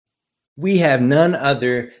We have none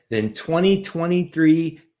other than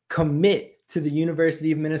 2023 commit to the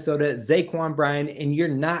University of Minnesota, Zaquan Bryan, and you're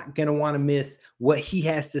not going to want to miss what he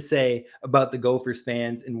has to say about the Gophers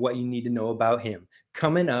fans and what you need to know about him.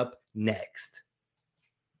 Coming up next.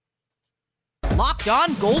 Locked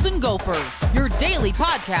On Golden Gophers, your daily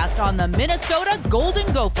podcast on the Minnesota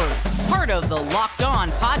Golden Gophers, part of the Locked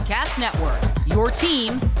On Podcast Network, your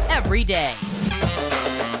team every day.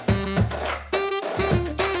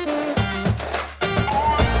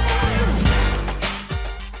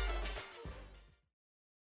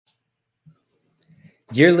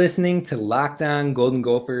 You're listening to Locked On Golden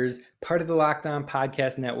Gophers, part of the Locked On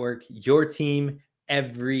Podcast Network, your team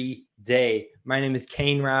every day. My name is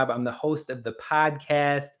Kane Robb. I'm the host of the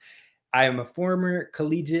podcast. I am a former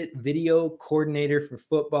collegiate video coordinator for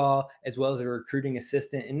football, as well as a recruiting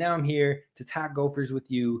assistant. And now I'm here to talk Gophers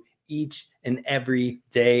with you each and every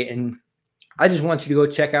day. And I just want you to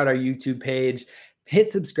go check out our YouTube page. Hit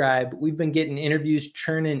subscribe. We've been getting interviews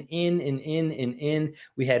churning in.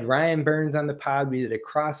 We had Ryan Burns on the pod. We did a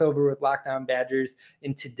crossover with Locked On Badgers.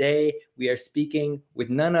 And today we are speaking with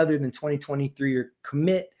none other than 2023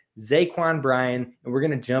 commit Zaquan Bryan. And we're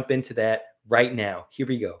going to jump into that right now. Here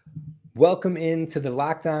we go. Welcome into the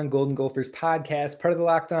Locked On Golden Gophers podcast, part of the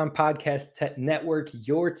Locked On Podcast Network,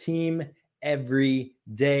 your team every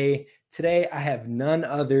day. Today, I have none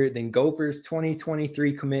other than Gophers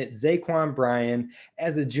 2023 commit Zaquan Bryan.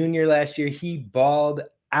 As a junior last year, he balled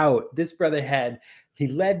out. This brother he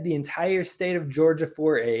led the entire state of Georgia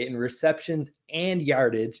 4A in receptions and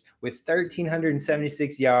yardage with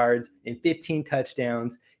 1,376 yards and 15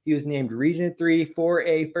 touchdowns. He was named Region 3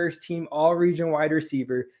 4A First Team All-Region Wide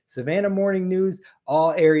Receiver, Savannah Morning News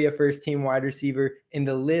All-Area First Team Wide Receiver, and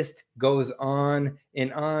the list goes on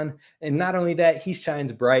and on. And not only that, he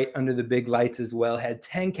shines bright under the big lights as well. Had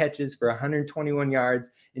 10 catches for 121 yards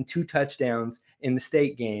and 2 touchdowns in the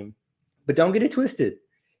state game. But don't get it twisted.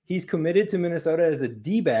 He's committed to Minnesota as a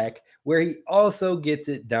D-back, where he also gets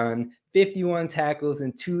it done. 51 tackles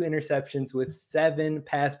and 2 interceptions with 7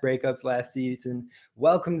 pass breakups last season.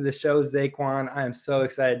 Welcome to the show, Zaquan. I am so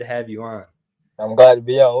excited to have you on. I'm glad to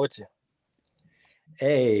be on with you.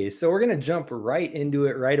 Hey, so we're going to jump right into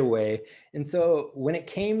it right away. And so when it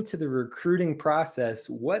came to the recruiting process,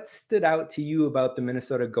 what stood out to you about the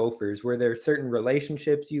Minnesota Gophers? Were there certain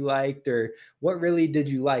relationships you liked, or what really did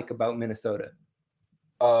you like about Minnesota?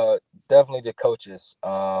 Definitely the coaches.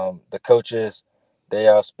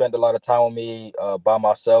 They spent a lot of time with me by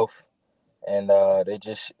myself, and they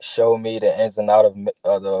just showed me the ins and out of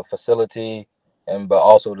the facility, but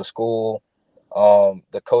also the school.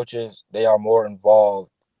 The coaches, they are more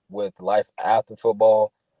involved with life after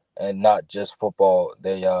football and not just football.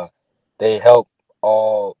 They help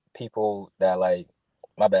all people that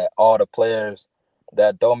all the players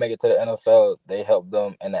that don't make it to the NFL. They help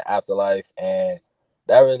them in the afterlife, and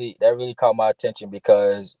that really caught my attention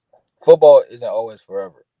because football isn't always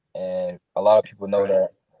forever, and a lot of people know that.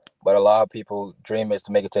 But a lot of people dream is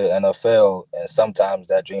to make it to the NFL, and sometimes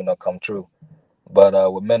that dream don't come true. But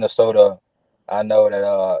with Minnesota, I know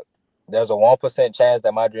that there's a 1% chance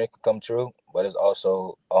that my dream could come true, but there's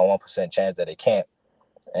also a 1% chance that it can't.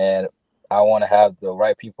 And I want to have the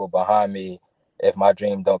right people behind me if my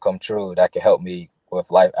dream don't come true that can help me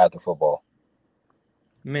with life after football.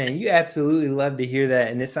 Man, you absolutely love to hear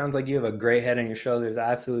that. And it sounds like you have a great head on your shoulders.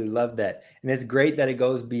 I absolutely love that. And it's great that it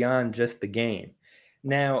goes beyond just the game.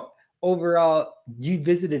 Now, overall, you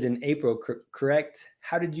visited in April, correct?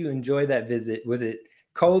 How did you enjoy that visit? Was it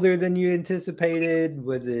colder than you anticipated?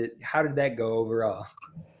 How did that go overall?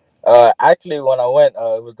 Actually, when I went,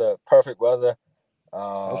 it was the perfect weather.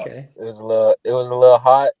 Okay. It was a little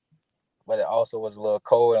hot, but it also was a little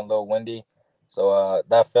cold and a little windy. So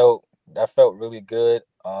that felt really good.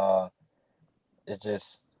 It's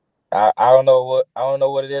just I don't know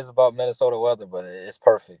what it is about Minnesota weather, but it's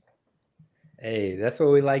perfect. Hey, that's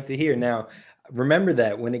what we like to hear. Now, remember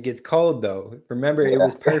that when it gets cold, though. Remember, it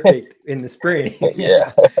was perfect in the spring.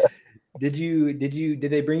 Yeah. Did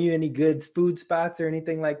they bring you any good food spots or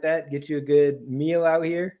anything like that? Get you a good meal out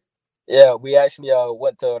here? Yeah, we actually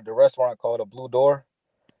went to the restaurant called the Blue Door,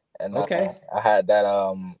 and Okay. I had that.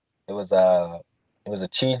 It was a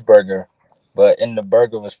cheeseburger, but in the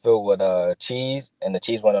burger was filled with cheese, and the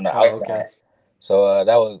cheese went on the outside. Okay. So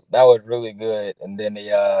that was really good. And then they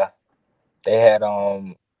had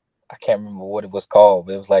I can't remember what it was called,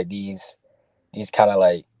 but it was like these kind of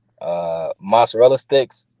like mozzarella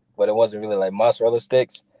sticks, but it wasn't really like mozzarella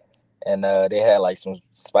sticks. And they had like some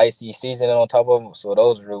spicy seasoning on top of them, so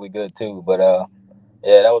those were really good too. But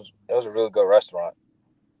yeah, that was a really good restaurant.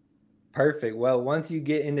 Perfect. Well, once you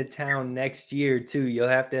get into town next year too,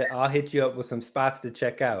 I'll hit you up with some spots to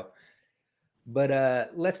check out.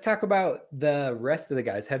 But let's talk about the rest of the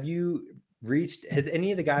guys. Has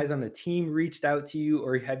any of the guys on the team reached out to you,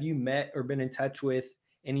 or have you met or been in touch with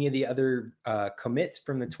any of the other commits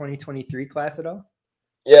from the 2023 class at all?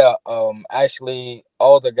 Yeah, actually,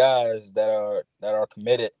 all the guys that are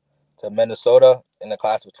committed to Minnesota in the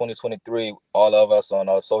class of 2023, all of us on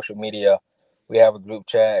our social media, we have a group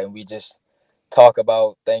chat and we just talk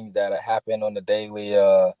about things that happen on the daily,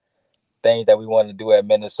 things that we want to do at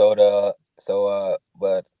Minnesota. So,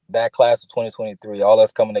 but that class of 2023, all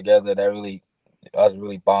us coming together, that really us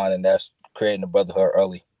really bonding. That's creating a brotherhood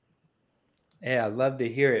early. Yeah, I love to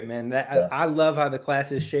hear it, man. Yeah. I love how the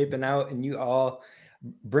class is shaping out, and you all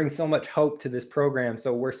bring so much hope to this program.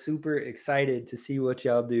 So we're super excited to see what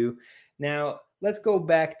y'all do. Now, let's go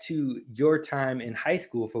back to your time in high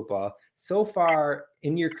school football. So far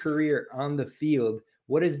in your career on the field,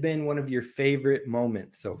 what has been one of your favorite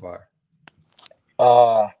moments so far?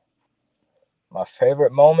 My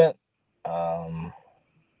favorite moment, um,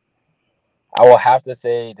 I will have to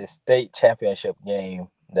say the state championship game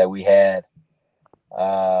that we had.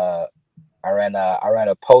 Uh, I ran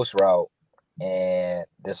a post route, and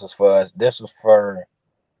this was for us. This was for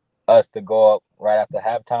us to go up right after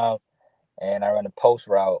halftime, and I ran a post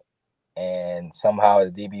route, and somehow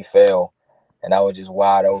the DB fell, and I was just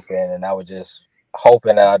wide open, and I was just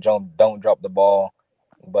hoping that I don't drop the ball.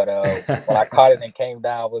 But when I caught it and came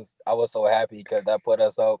down, I was so happy because that put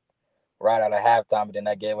us up right out of halftime, and then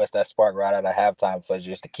that gave us that spark right out of halftime for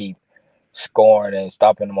just to keep scoring and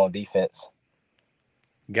stopping them on defense.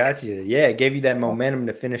 Gotcha. Yeah, it gave you that momentum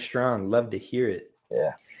to finish strong. Love to hear it.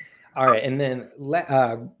 Yeah. All right. And then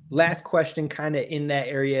last question, kind of in that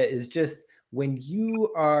area, is just when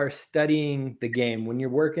you are studying the game, when you're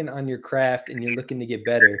working on your craft and you're looking to get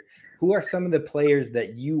better, who are some of the players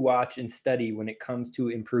that you watch and study when it comes to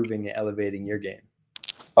improving and elevating your game?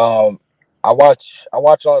 Um, I watch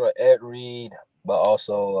all the Ed Reed, but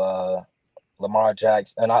also Lamar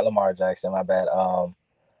Jackson. Not Lamar Jackson. My bad.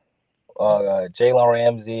 Jalen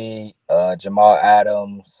Ramsey, Jamal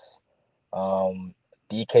Adams,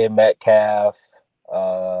 DK Metcalf,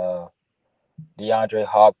 uh, DeAndre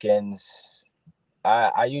Hopkins.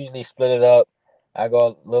 I usually split it up. I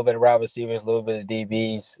go a little bit of wide receivers, a little bit of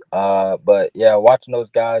DBs. But yeah, watching those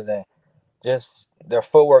guys and just their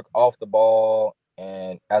footwork off the ball,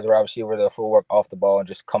 and as a wide receiver, their footwork off the ball and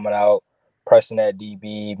just coming out, pressing that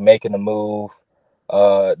DB, making the move,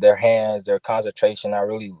 their hands, their concentration. I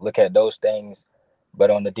really look at those things.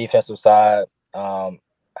 But on the defensive side, how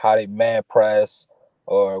they man press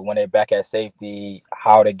or when they're back at safety,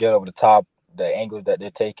 how they get over the top, the angles that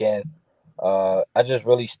they're taking. I just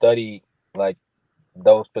really study like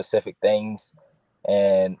those specific things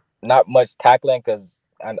and not much tackling because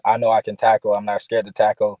I know I can tackle. I'm not scared to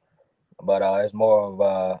tackle, but it's more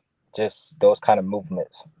of just those kind of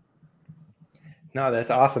movements. No, that's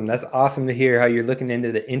awesome. That's awesome to hear how you're looking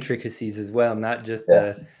into the intricacies as well, not just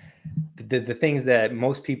Yeah. the things that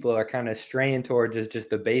most people are kind of straying towards, just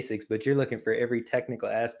the basics, but you're looking for every technical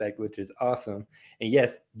aspect, which is awesome. And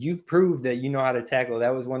yes, you've proved that you know how to tackle.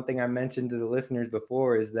 That was one thing I mentioned to the listeners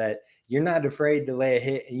before, is that you're not afraid to lay a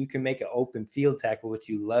hit and you can make an open field tackle, which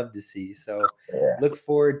you love to see. So Yeah. look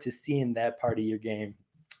forward to seeing that part of your game.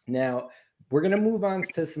 Now, we're going to move on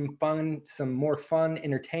to some more fun,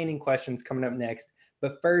 entertaining questions coming up next.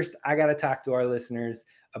 But first, I got to talk to our listeners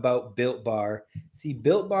about Built Bar. See,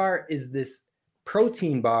 Built Bar is this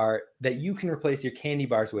protein bar that you can replace your candy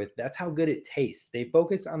bars with. That's how good it tastes. They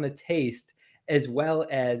focus on the taste as well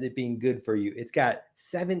as it being good for you. It's got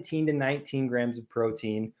 17 to 19 grams of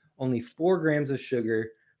protein, only 4 grams of sugar,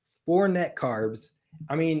 4 net carbs.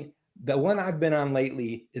 I mean, the one I've been on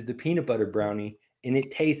lately is the peanut butter brownie, and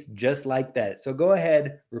it tastes just like that. So go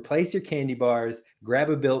ahead, replace your candy bars, grab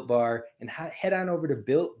a Built Bar, and head on over to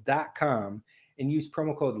built.com and use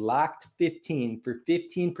promo code LOCKED15 for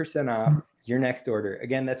 15% off your next order.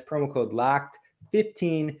 Again, that's promo code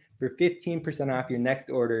LOCKED15 for 15% off your next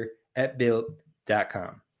order at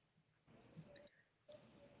built.com.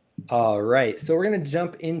 All right, so we're going to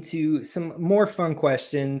jump into some more fun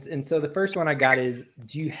questions. And so the first one I got is,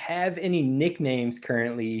 do you have any nicknames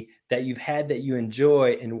currently that you've had that you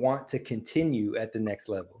enjoy and want to continue at the next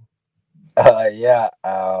level? Yeah.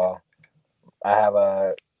 I have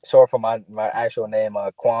a short for my actual name,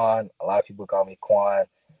 Quan. A lot of people call me Quan.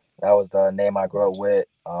 That was the name I grew up with.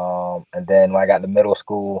 And then when I got to middle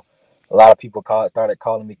school, a lot of people started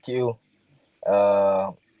calling me Q.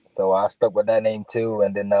 Uh, so I stuck with that name too.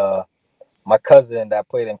 And then my cousin that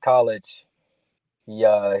played in college,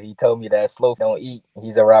 he told me that slow don't eat.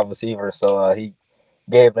 He's a wide receiver, so he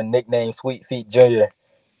gave him a nickname Sweet Feet Junior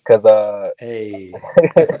because Hey.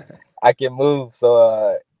 I can move.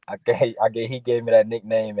 So he gave me that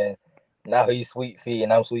nickname, and now he's Sweet Feet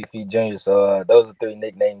and I'm Sweet Feet Junior. So those are three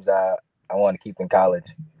nicknames I want to keep in college.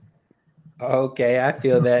 Okay, I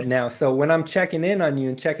feel that now. So when I'm checking in on you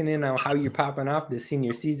and checking in on how you're popping off this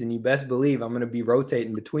senior season, you best believe I'm going to be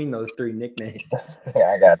rotating between those three nicknames.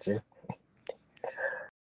 I got you.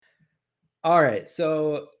 All right.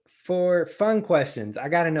 So for fun questions, I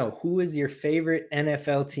got to know, who is your favorite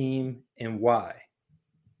NFL team and why?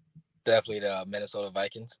 Definitely the Minnesota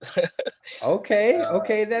Vikings. Okay.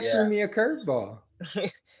 Okay. That threw Yeah. me a curveball.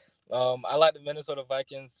 I like the Minnesota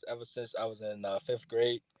Vikings ever since I was in 5th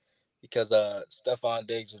grade because Stephon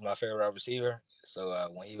Diggs was my favorite wide receiver. So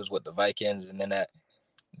when he was with the Vikings, and then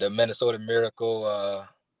the Minnesota Miracle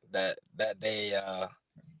that day,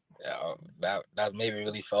 that made me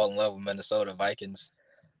really fall in love with Minnesota Vikings.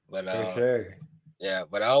 But For sure. yeah,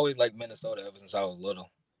 but I always liked Minnesota ever since I was little.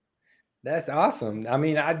 That's awesome. I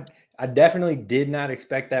mean, I definitely did not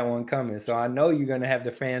expect that one coming. So I know you're going to have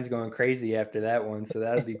the fans going crazy after that one. So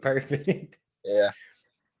that'll be perfect. Yeah.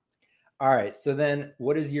 All right. So then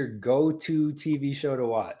what is your go-to TV show to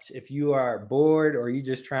watch? If you are bored or you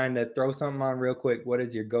just trying to throw something on real quick, what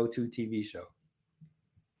is your go-to TV show?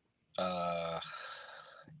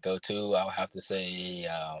 Go to, I would have to say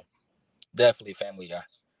definitely Family Guy.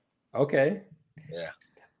 Okay. Yeah.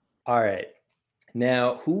 All right.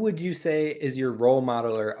 Now, who would you say is your role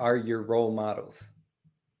model or are your role models?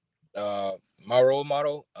 My role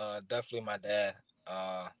model, definitely my dad.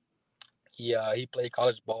 He played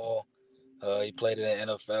college ball. He played in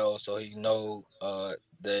the NFL, so he know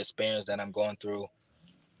the experience that I'm going through.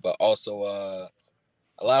 But also,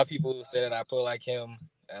 a lot of people say that I play like him,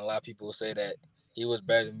 and a lot of people say that he was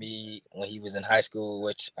better than me when he was in high school,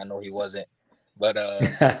 which I know he wasn't. But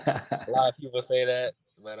a lot of people say that.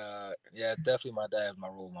 But yeah, definitely my dad is my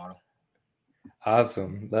role model.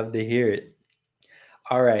 Awesome. Love to hear it.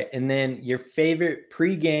 All right. And then your favorite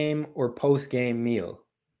pregame or postgame meal?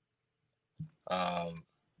 Um,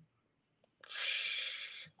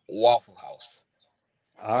 Waffle House.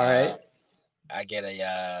 All right. I get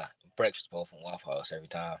a breakfast bowl from Waffle House every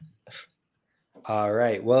time. All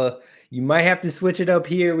right. Well, you might have to switch it up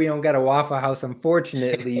here. We don't got a Waffle House,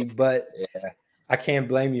 unfortunately, but Yeah. I can't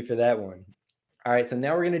blame you for that one. All right. So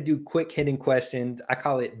now we're going to do quick hitting questions. I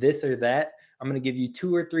call it this or that. I'm going to give you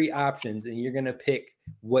 2 or 3 options, and you're going to pick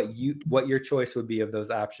what your choice would be of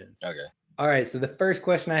those options. Okay. All right. So the first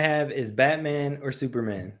question I have is Batman or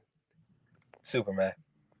Superman? Superman.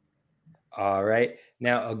 All right.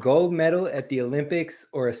 Now, a gold medal at the Olympics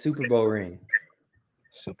or a Super Bowl ring?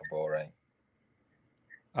 Super Bowl ring.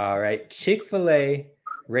 All right. Chick-fil-A,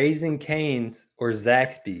 Raising Cane's, or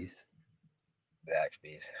Zaxby's?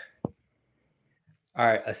 Zaxby's. All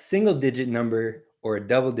right. A single digit number or a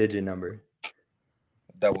double digit number?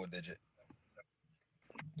 Double digit.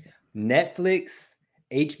 Netflix,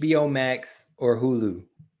 HBO Max, or Hulu?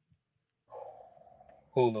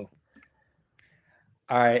 Hulu.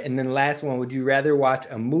 All right. And then last one, would you rather watch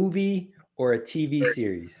a movie or a TV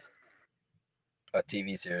series? A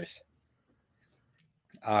TV series.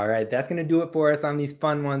 All right. That's going to do it for us on these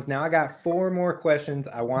fun ones. Now, I got 4 more questions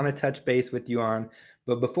I want to touch base with you on.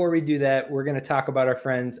 But before we do that, we're going to talk about our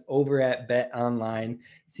friends over at Bet Online.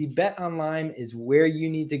 See, Bet Online is where you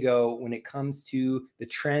need to go when it comes to the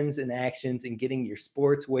trends and actions and getting your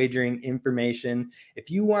sports wagering information. If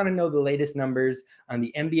you want to know the latest numbers on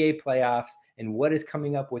the NBA playoffs and what is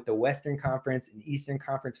coming up with the Western Conference and Eastern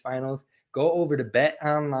Conference finals, go over to Bet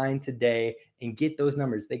Online today and get those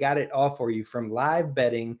numbers. They got it all for you, from live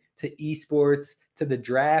betting to esports to the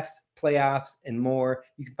drafts, playoffs, and more.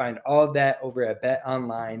 You can find all of that over at Bet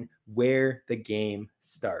Online, where the game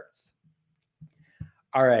starts.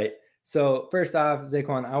 All right. So first off,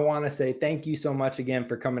 Zaquan, I want to say thank you so much again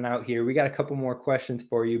for coming out here. We got a couple more questions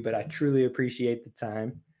for you, but I truly appreciate the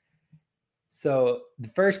time. So the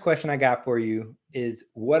first question I got for you is,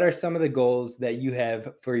 what are some of the goals that you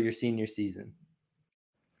have for your senior season?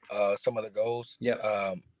 Some of the goals. Yep.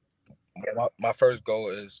 My first goal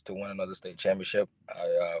is to win another state championship.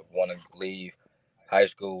 I want to leave high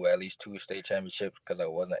school with at least 2 state championships because I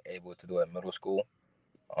wasn't able to do it in middle school.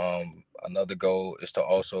 Another goal is to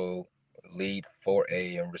also lead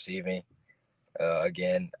 4A in receiving.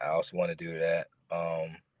 Again, I also want to do that.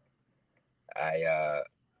 I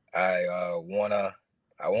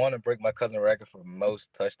wanna break my cousin record for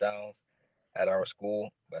most touchdowns at our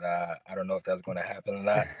school, but I don't know if that's going to happen or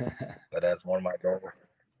not. But that's one of my goals.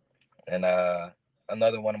 And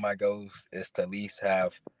another one of my goals is to at least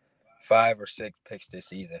have 5 or 6 picks this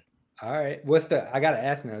season. All right. I got to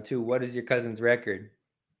ask now too, what is your cousin's record?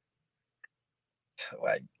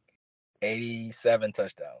 Like 87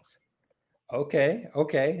 touchdowns.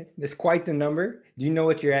 Okay. That's quite the number. Do you know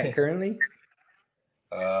what you're at currently?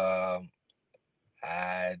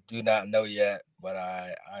 I do not know yet, but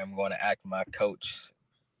I'm going to act my coach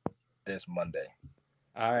this Monday.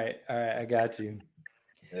 All right. I got you.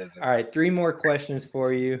 Yes, all right. 3 more questions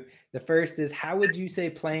for you. The first is, how would you say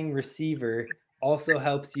playing receiver also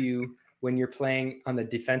helps you when you're playing on the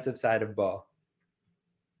defensive side of ball?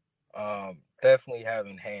 Definitely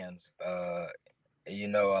having hands. You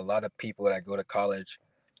know, a lot of people that go to college,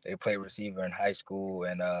 they play receiver in high school,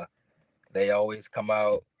 and they always come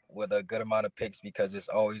out with a good amount of picks because it's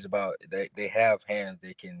always about they have hands,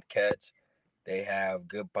 they can catch, they have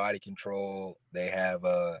good body control, they have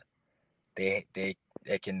they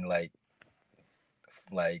can like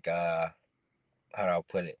how do I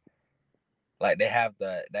put it? Like they have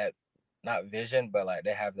that not vision, but like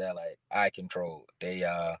they have that like eye control. They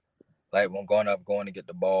like when going to get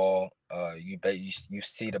the ball, you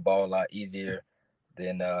see the ball a lot easier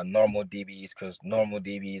than normal DBs, because normal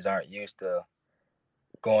DBs aren't used to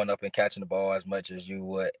going up and catching the ball as much as you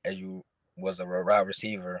was a wide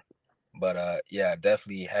receiver. But yeah,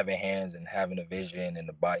 definitely having hands and having the vision and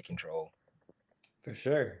the body control. For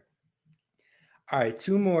sure. All right,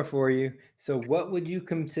 2 more for you. So what would you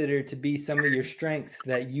consider to be some of your strengths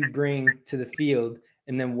that you bring to the field?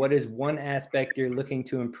 And then what is one aspect you're looking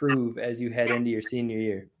to improve as you head into your senior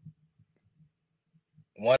year?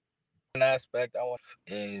 One aspect I want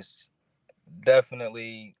is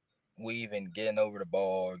definitely weaving, getting over the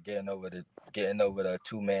ball, getting over the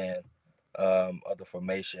 2-man of the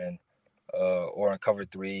formation, or in cover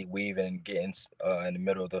 3, weaving and getting in the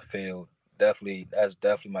middle of the field. That's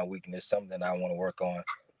definitely my weakness, something I want to work on.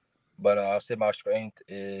 But I'll say my strength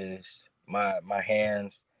is my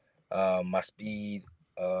hands, my speed,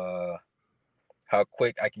 how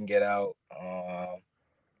quick I can get out,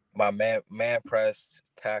 my man press,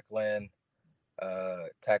 tackling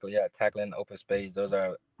open space. Those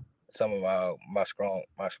are some of my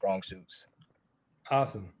strong suits.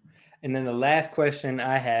 Awesome. And then the last question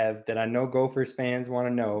I have that I know Gophers fans want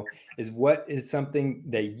to know is, what is something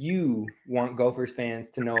that you want Gophers fans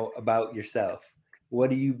to know about yourself? What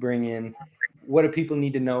do you bring in? What do people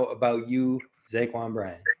need to know about you, Zaquan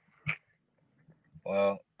Bryant?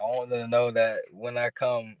 Well, I want them to know that when I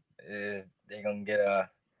come, they're gonna get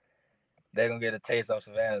a taste of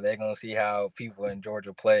Savannah. They're gonna see how people in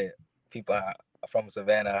Georgia play. People from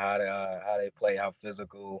Savannah, how they play, how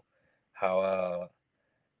physical, how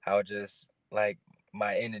just like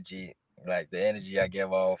my energy, like the energy I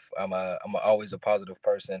give off. I'm always a positive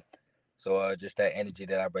person, so just that energy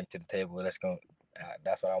that I bring to the table. That's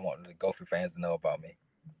what I want the Gopher fans to know about me.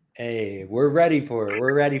 Hey, we're ready for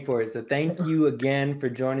it. So thank you again for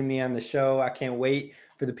joining me on the show. I can't wait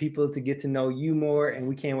for the people to get to know you more, and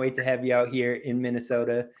we can't wait to have you out here in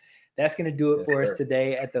Minnesota. That's going to do it for us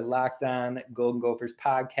today at the Locked On Golden Gophers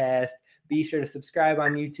podcast. Be sure to subscribe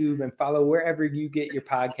on YouTube and follow wherever you get your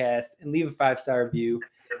podcasts, and leave a 5-star review.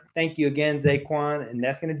 Thank you again, Zaquan, and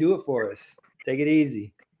that's going to do it for us. Take it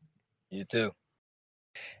easy. You too.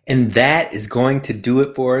 And that is going to do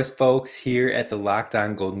it for us, folks, here at the Locked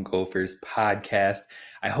On Golden Gophers podcast.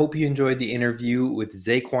 I hope you enjoyed the interview with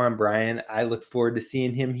Zaquan Bryant. I look forward to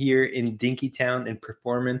seeing him here in Dinkytown and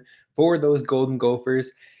performing for those Golden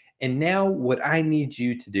Gophers. And now what I need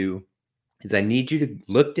you to do is I need you to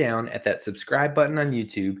look down at that subscribe button on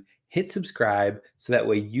YouTube, hit subscribe so that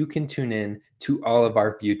way you can tune in to all of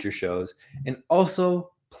our future shows. And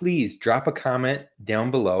also, please drop a comment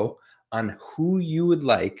down below on who you would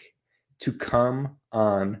like to come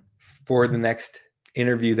on for the next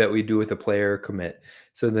interview that we do with a player or commit.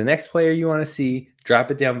 So the next player you want to see,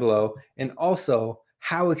 drop it down below. And also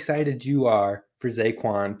how excited you are for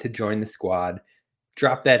Zaquan to join the squad.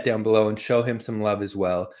 Drop that down below and show him some love as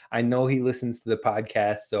well. I know he listens to the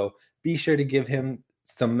podcast, so be sure to give him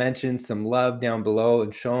some mentions, some love down below,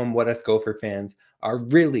 and show him what us Gopher fans are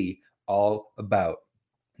really all about.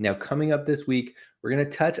 Now, coming up this week, we're going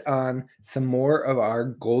to touch on some more of our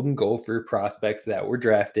Golden Gopher prospects that were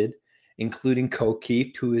drafted, including Ko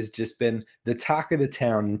Kieft, who has just been the talk of the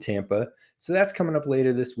town in Tampa. So that's coming up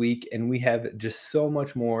later this week, and we have just so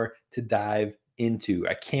much more to dive into.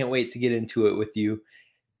 I can't wait to get into it with you.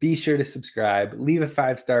 Be sure to subscribe, leave a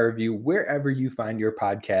 5-star review wherever you find your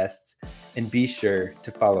podcasts, and be sure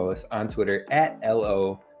to follow us on Twitter at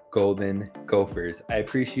LO Golden Gophers. I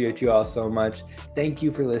appreciate you all so much. Thank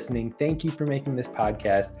you for listening. Thank you for making this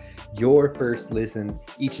podcast your first listen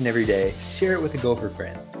each and every day. Share it with a Gopher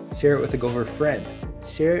friend. Share it with a Gopher friend.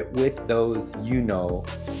 share it with those you know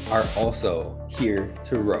are also here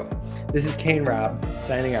to row. This is Kane Robb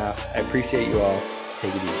signing off. I appreciate you all.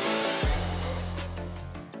 Take it easy.